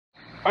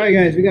Alright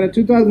guys, we got a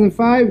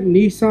 2005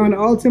 Nissan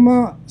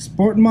Altima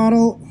sport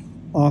model,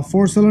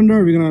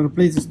 4-cylinder. We're gonna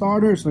replace the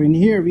starter. So in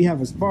here we have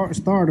a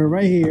starter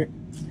right here.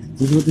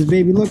 This is what this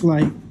baby look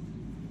like.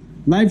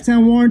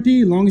 Lifetime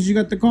warranty, as long as you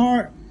got the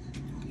car.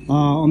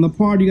 On the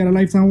part you got a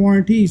lifetime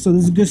warranty, so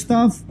this is good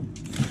stuff.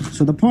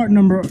 So the part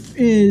number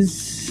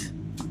is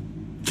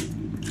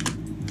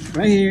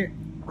right here.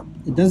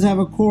 It does have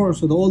a cord,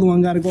 so the old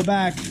one got to go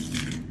back.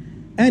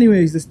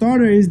 Anyways, the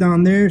starter is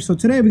down there. So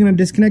today we're gonna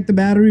disconnect the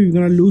battery.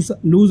 We're gonna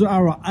lose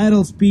our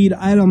idle speed,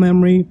 idle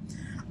memory.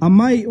 I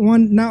might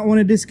not want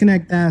to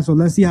disconnect that, so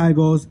let's see how it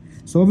goes.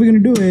 So what we're gonna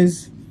do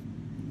is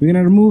we're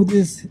gonna remove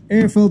this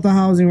air filter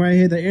housing right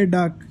here, the air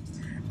duct.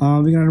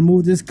 We're gonna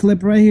remove this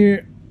clip right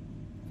here,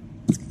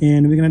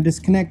 and we're gonna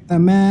disconnect the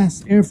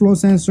mass airflow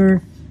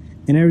sensor,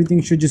 and everything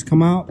should just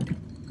come out,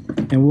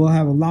 and we'll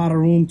have a lot of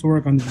room to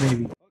work on this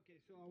baby.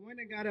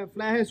 Got a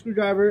flathead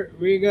screwdriver.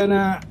 We're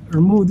gonna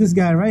remove this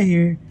guy right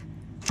here,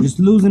 just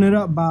loosen it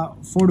up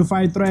about 4 to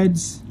 5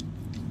 threads.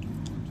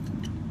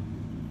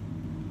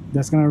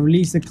 That's gonna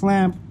release the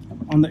clamp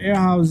on the air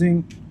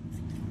housing.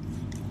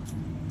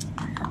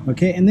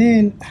 Okay, and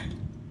then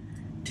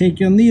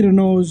take your needle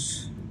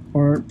nose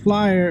or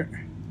plier,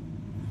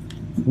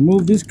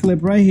 remove this clip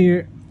right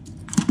here,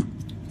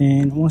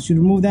 and once you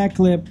remove that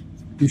clip,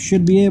 you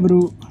should be able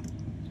to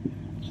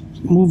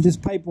move this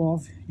pipe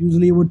off.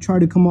 Usually it would try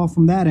to come off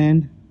from that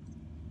end.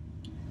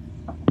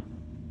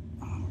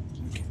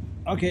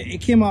 Okay, it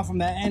came off from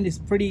that end. It's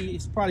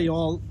probably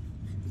all,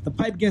 the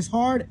pipe gets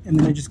hard and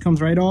then it just comes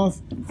right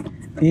off.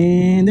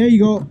 And there you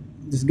go.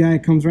 This guy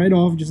comes right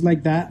off just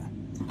like that.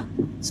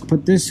 Let's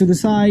put this to the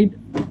side.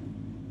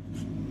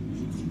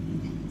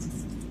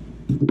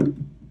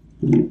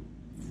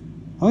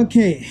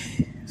 Okay,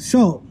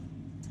 so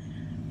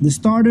the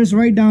starter's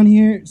right down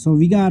here. So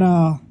we got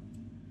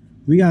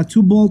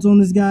 2 bolts on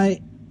this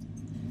guy.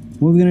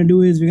 What we're gonna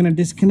do is we're gonna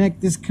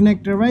disconnect this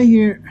connector right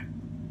here.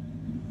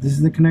 This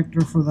is the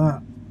connector for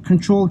the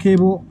control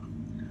cable.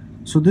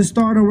 So this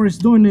starter, what it's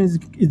doing is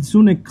it's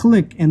gonna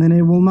click and then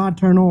it will not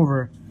turn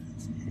over.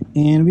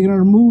 And we're gonna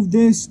remove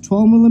this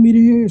 12mm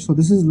here. So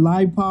this is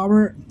live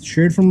power,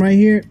 straight from right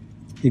here.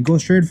 It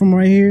goes straight from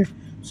right here.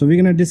 So we're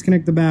gonna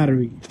disconnect the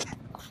battery.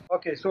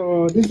 Okay,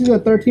 so this is a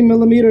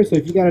 13mm. So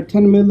if you got a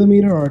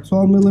 10mm or a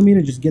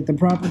 12mm, just get the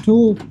proper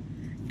tool.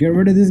 Get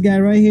rid of this guy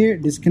right here,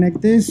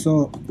 disconnect this.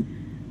 So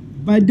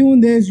by doing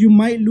this, you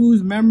might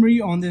lose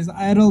memory on this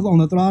idle on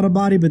the throttle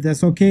body, but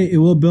that's okay, it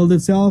will build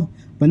itself.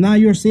 But now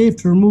you're safe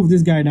to remove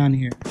this guy down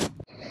here.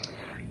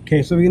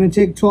 Okay, so we're gonna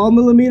take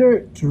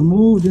 12mm to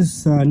remove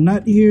this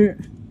nut here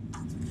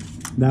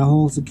that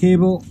holds the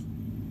cable,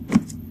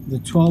 the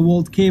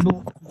 12-volt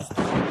cable.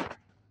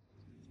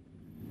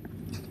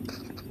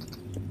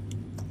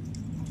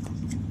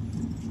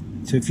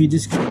 So if you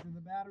disconnect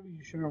the battery,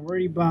 you shouldn't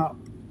worry about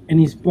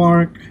any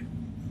spark,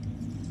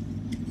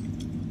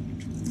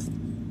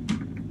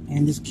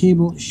 and this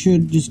cable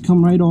should just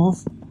come right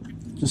off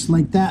just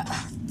like that.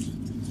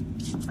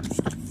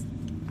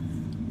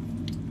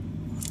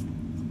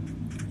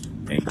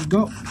 There you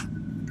go,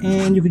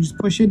 and you can just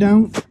push it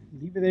down,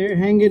 leave it there,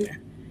 hang it.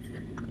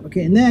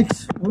 Okay,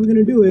 next what we're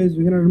gonna do is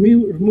we're gonna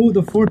remove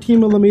the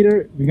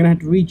 14mm. We're gonna have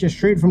to reach it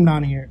straight from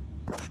down here.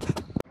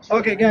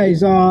 Okay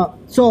guys,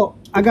 so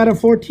I got a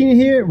 14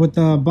 here with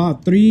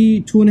about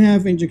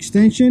 2.5 inch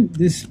extension.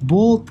 This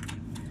bolt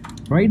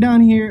right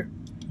down here,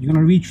 you're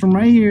gonna reach from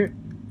right here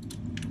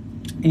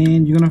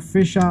and you're gonna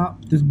fish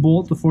out this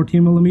bolt, the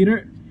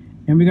 14mm,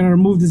 and we're gonna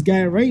remove this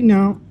guy right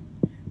now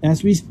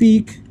as we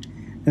speak,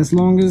 as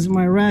long as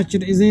my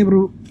ratchet is able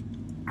to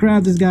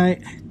grab this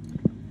guy.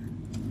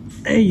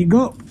 There you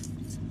go.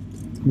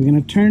 We're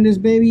gonna turn this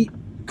baby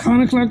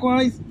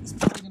counterclockwise. It's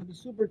probably gonna be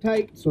super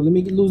tight, so let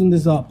me loosen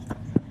this up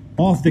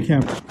off the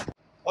camera.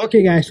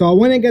 Okay guys, so I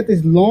went and got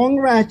this long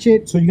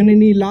ratchet, so you're gonna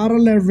need a lot of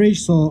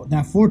leverage. So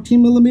that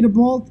 14mm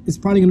bolt is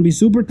probably gonna be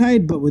super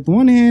tight, but with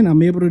one hand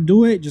I'm able to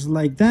do it just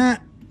like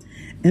that.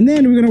 And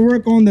then we're gonna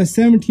work on the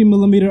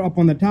 17mm up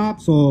on the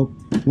top. So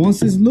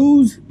once it's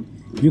loose,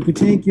 you could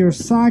take your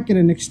socket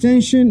and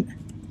extension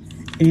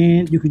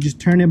and you could just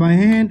turn it by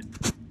hand.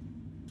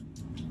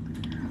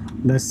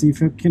 Let's see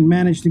if I can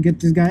manage to get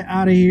this guy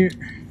out of here.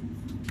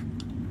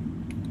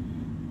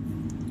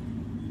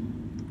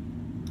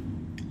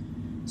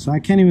 So I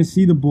can't even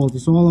see the bolt.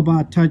 It's all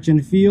about touch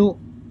and feel.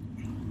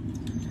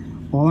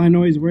 All I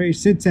know is where it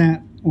sits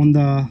at on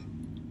the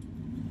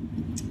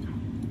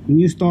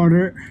new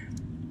starter.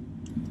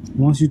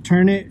 Once you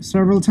turn it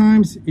several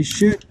times, it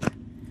should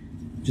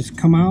just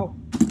come out.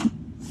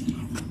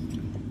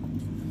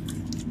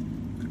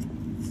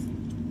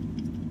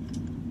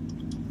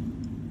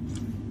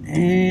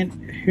 And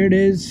here it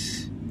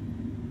is.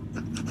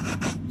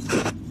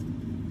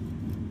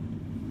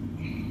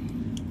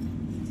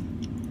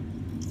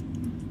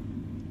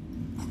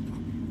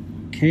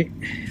 Okay,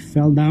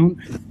 fell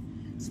down.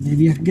 So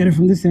maybe I can get it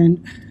from this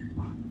end.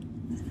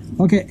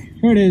 Okay,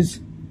 here it is.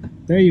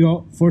 There you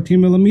go.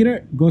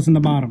 14mm goes in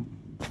the bottom.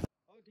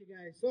 Okay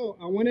guys, so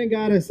I went and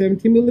got a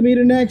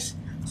 17mm next.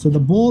 So the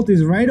bolt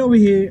is right over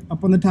here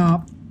up on the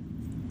top.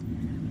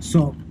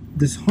 So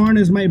this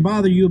harness might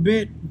bother you a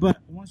bit, but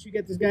once you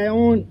get this guy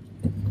on,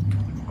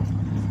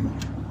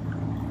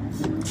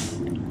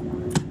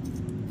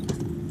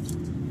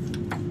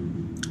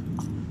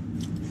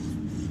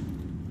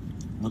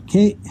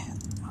 okay,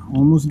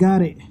 almost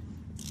got it.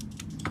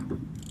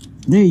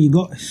 There you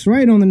go. It's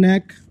right on the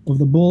neck of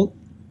the bolt,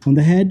 on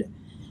the head.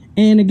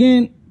 And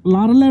again, a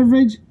lot of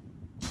leverage.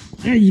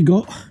 There you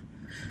go.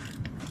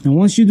 And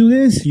once you do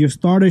this, your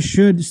starter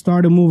should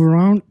start to move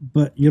around,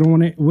 but you don't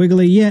want to wiggle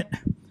it yet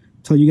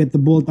until you get the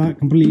bolt out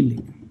completely.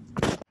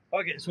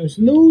 Okay, so it's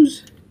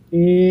loose.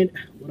 And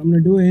what I'm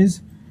going to do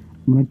is,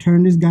 I'm going to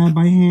turn this guy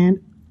by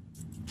hand.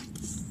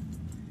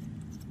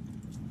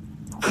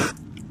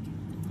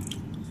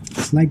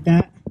 Just like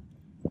that.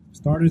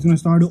 Starter's going to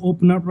start to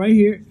open up right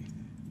here.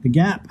 The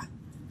gap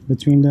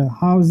between the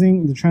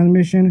housing, the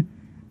transmission,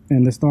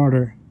 and the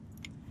starter.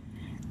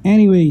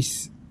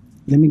 Anyways,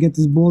 let me get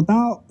this bolt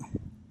out.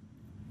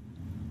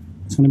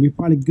 It's going to be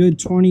probably good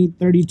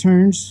 20-30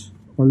 turns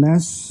or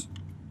less.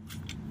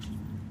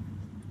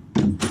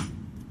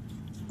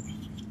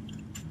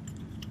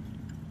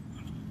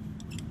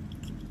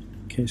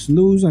 Okay, it's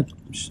loose.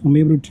 I'm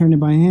able to turn it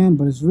by hand,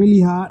 but it's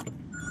really hot.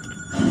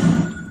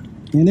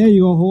 And there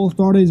you go, whole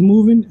starter is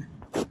moving.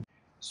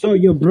 So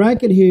your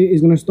bracket here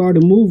is going to start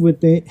to move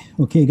with it.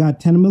 Okay, got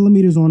 10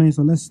 millimeters on it.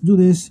 So let's do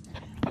this.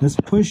 Let's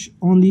push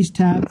on these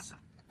tabs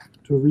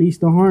to release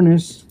the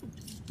harness.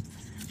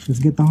 Let's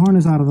get the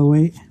harness out of the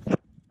way.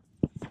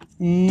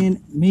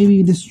 And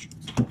maybe this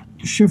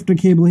shifter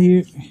cable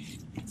here.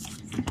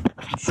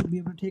 You should be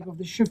able to take off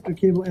the shifter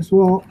cable as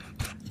well.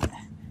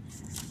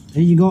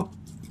 There you go.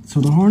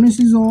 So the harness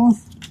is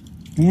off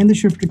and the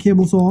shifter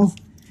cable's off.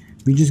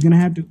 We're just going to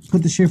have to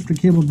put the shifter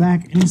cable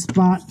back in the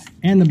spot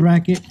and the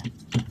bracket.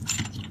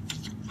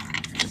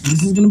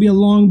 This is going to be a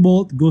long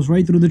bolt. It goes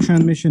right through the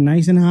transmission,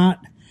 nice and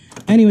hot.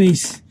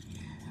 Anyways,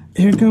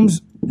 here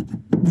comes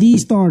the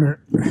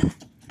starter.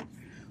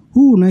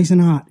 Ooh, nice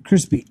and hot,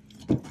 crispy.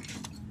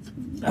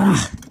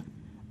 Ah,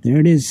 there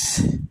it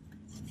is.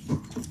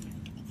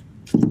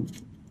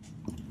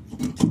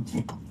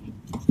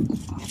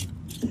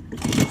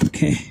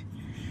 Okay.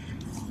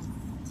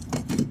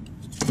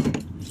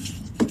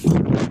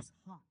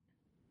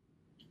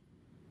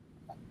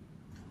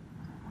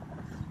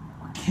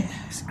 Okay,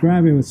 let's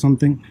grab it with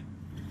something.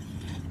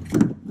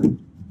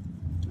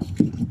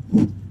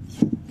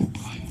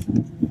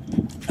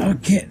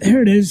 Okay,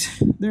 there it is.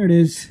 There it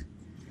is.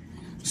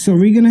 So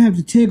we're gonna have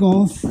to take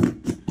off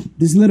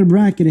this little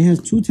bracket. It has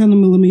two 10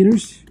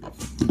 millimeters.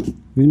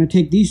 We're gonna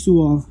take these two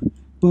off.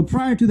 But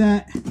prior to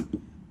that,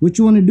 what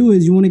you want to do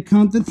is you want to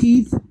count the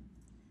teeth.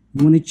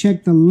 You want to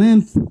check the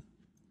length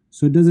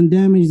so it doesn't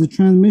damage the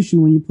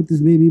transmission when you put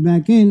this baby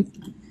back in.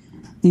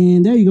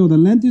 And there you go. The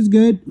length is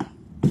good.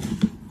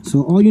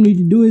 So all you need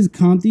to do is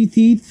count the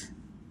teeth.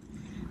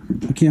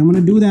 Okay, I'm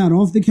gonna do that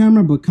off the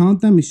camera, but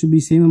count them. It should be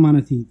the same amount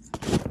of teeth.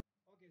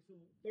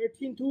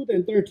 13 tooth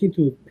and 13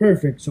 tooth.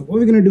 Perfect. So what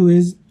we're going to do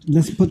is,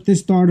 let's put this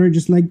starter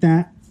just like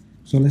that.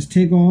 So let's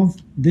take off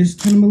this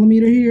 10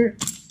 millimeter here.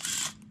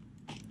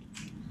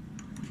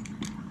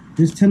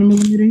 This 10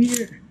 millimeter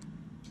here.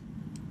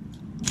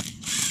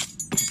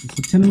 It's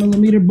a 10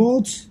 millimeter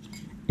bolts.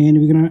 And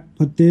we're going to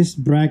put this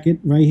bracket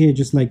right here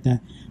just like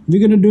that. We're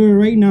going to do it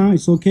right now.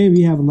 It's okay.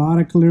 We have a lot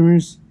of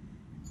clearance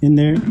in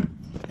there. Okay, so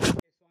I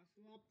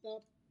snapped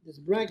up this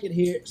bracket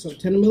here. So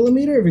 10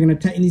 millimeter. We're going to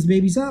tighten these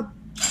babies up.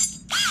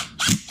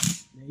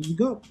 There you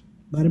go.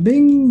 Bada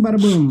bing, bada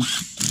boom.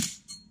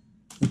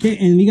 Okay,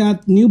 and we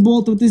got new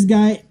bolt with this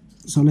guy.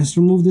 So let's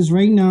remove this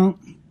right now.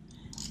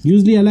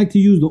 Usually I like to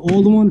use the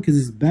old one because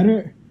it's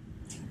better.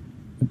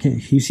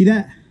 Okay, you see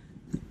that?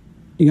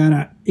 It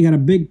got a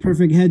big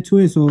perfect head to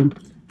it. So I'm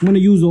gonna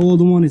use the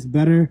older one, it's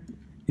better.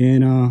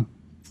 And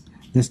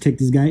let's take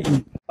this guy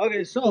in.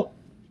 Okay, so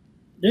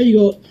there you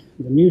go.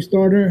 The new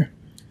starter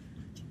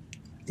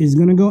is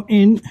gonna go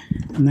in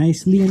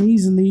nicely and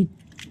easily.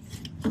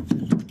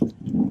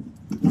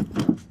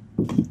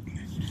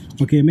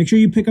 Okay, make sure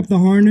you pick up the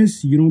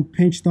harness. You don't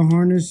pinch the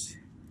harness.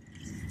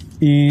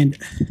 And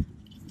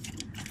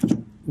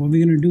what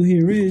we're gonna do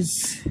here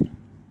is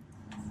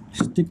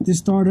stick this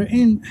starter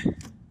in.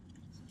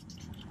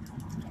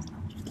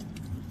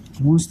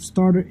 Once the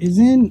starter is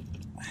in,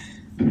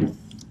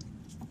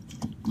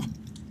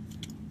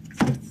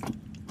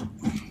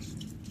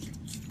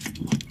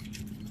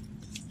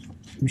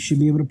 we should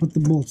be able to put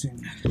the bolts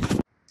in.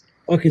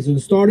 Okay, so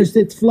the starter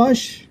sits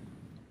flush.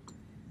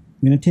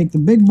 I'm gonna take the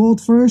big bolt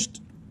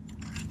first.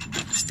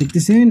 Stick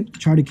this in,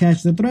 try to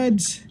catch the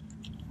threads.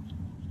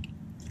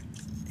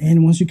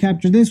 And once you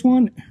capture this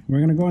one, we're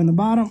gonna go in the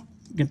bottom,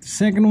 get the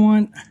second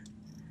one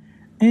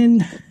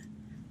in,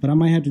 but I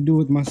might have to do it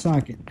with my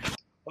socket.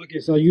 Okay,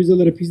 so I'll use a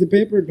little piece of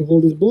paper to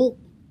hold this bolt.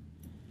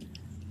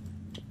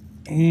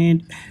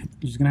 And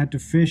you're just gonna have to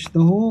fish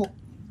the hole.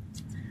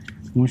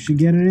 Once you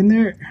get it in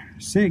there,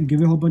 sit, give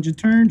it a whole bunch of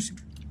turns,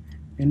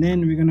 and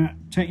then we're gonna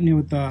tighten it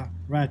with the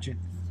ratchet.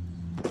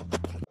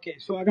 Okay,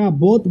 so I got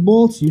both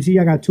bolts. You see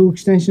I got two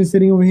extensions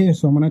sitting over here,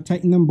 so I'm gonna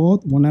tighten them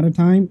both one at a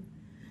time.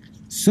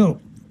 So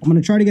I'm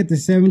gonna try to get the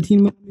 17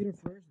 millimeter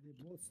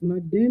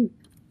plugged in.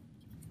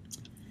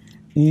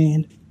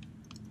 And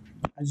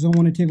I just don't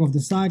want to take off the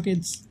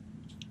sockets.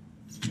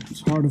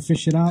 It's hard to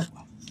fish it out.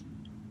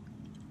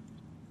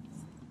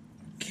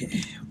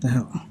 Okay, what the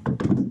hell?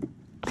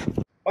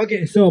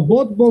 Okay, so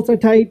both bolts are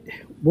tight.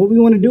 What we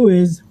want to do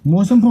is,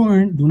 most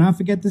important, do not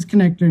forget this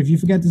connector. If you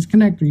forget this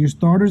connector, your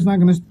starter is not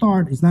going to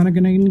start. It's not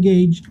going to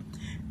engage.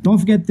 Don't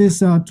forget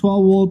this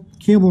 12-volt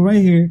cable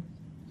right here.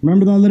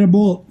 Remember that little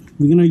bolt.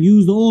 We're going to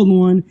use the old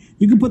one.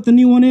 You can put the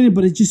new one in it,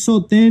 but it's just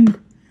so thin.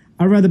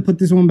 I'd rather put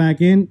this one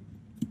back in.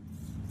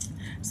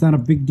 It's not a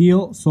big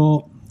deal.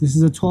 So this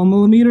is a 12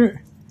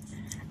 millimeter.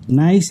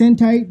 Nice and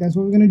tight. That's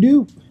what we're going to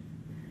do.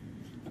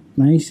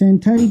 Nice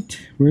and tight.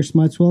 Where's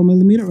my 12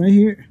 millimeter? Right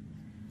here.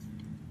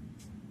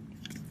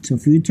 So a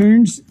few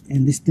turns,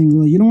 and this thing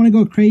will, you don't want to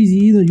go crazy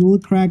either. You will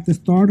crack the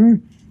starter.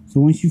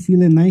 So once you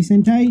feel it nice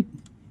and tight,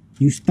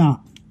 you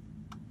stop.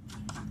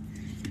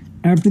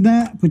 After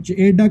that, put your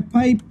air duct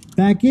pipe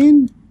back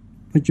in,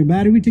 put your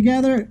battery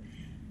together,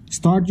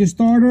 start your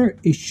starter.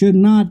 It should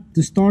not,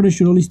 the starter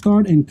should only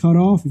start and cut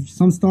off. If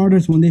some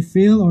starters, when they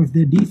fail or if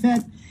they're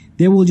defect,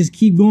 they will just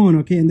keep going,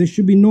 okay? And there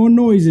should be no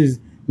noises,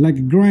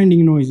 like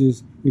grinding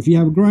noises. If you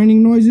have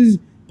grinding noises,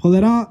 pull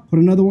it out, put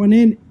another one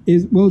in.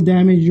 It will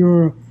damage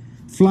your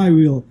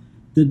flywheel.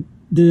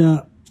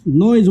 The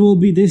noise will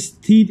be this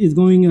teeth is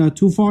going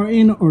too far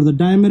in, or the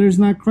diameter is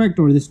not correct,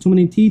 or there's too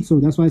many teeth. So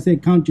that's why I say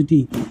count your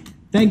teeth.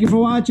 Thank you for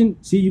watching.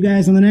 See you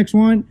guys on the next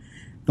one.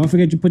 Don't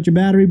forget to put your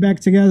battery back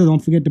together.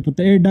 Don't forget to put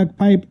the air duct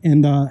pipe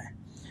and the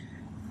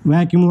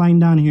vacuum line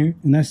down here,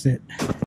 and that's it.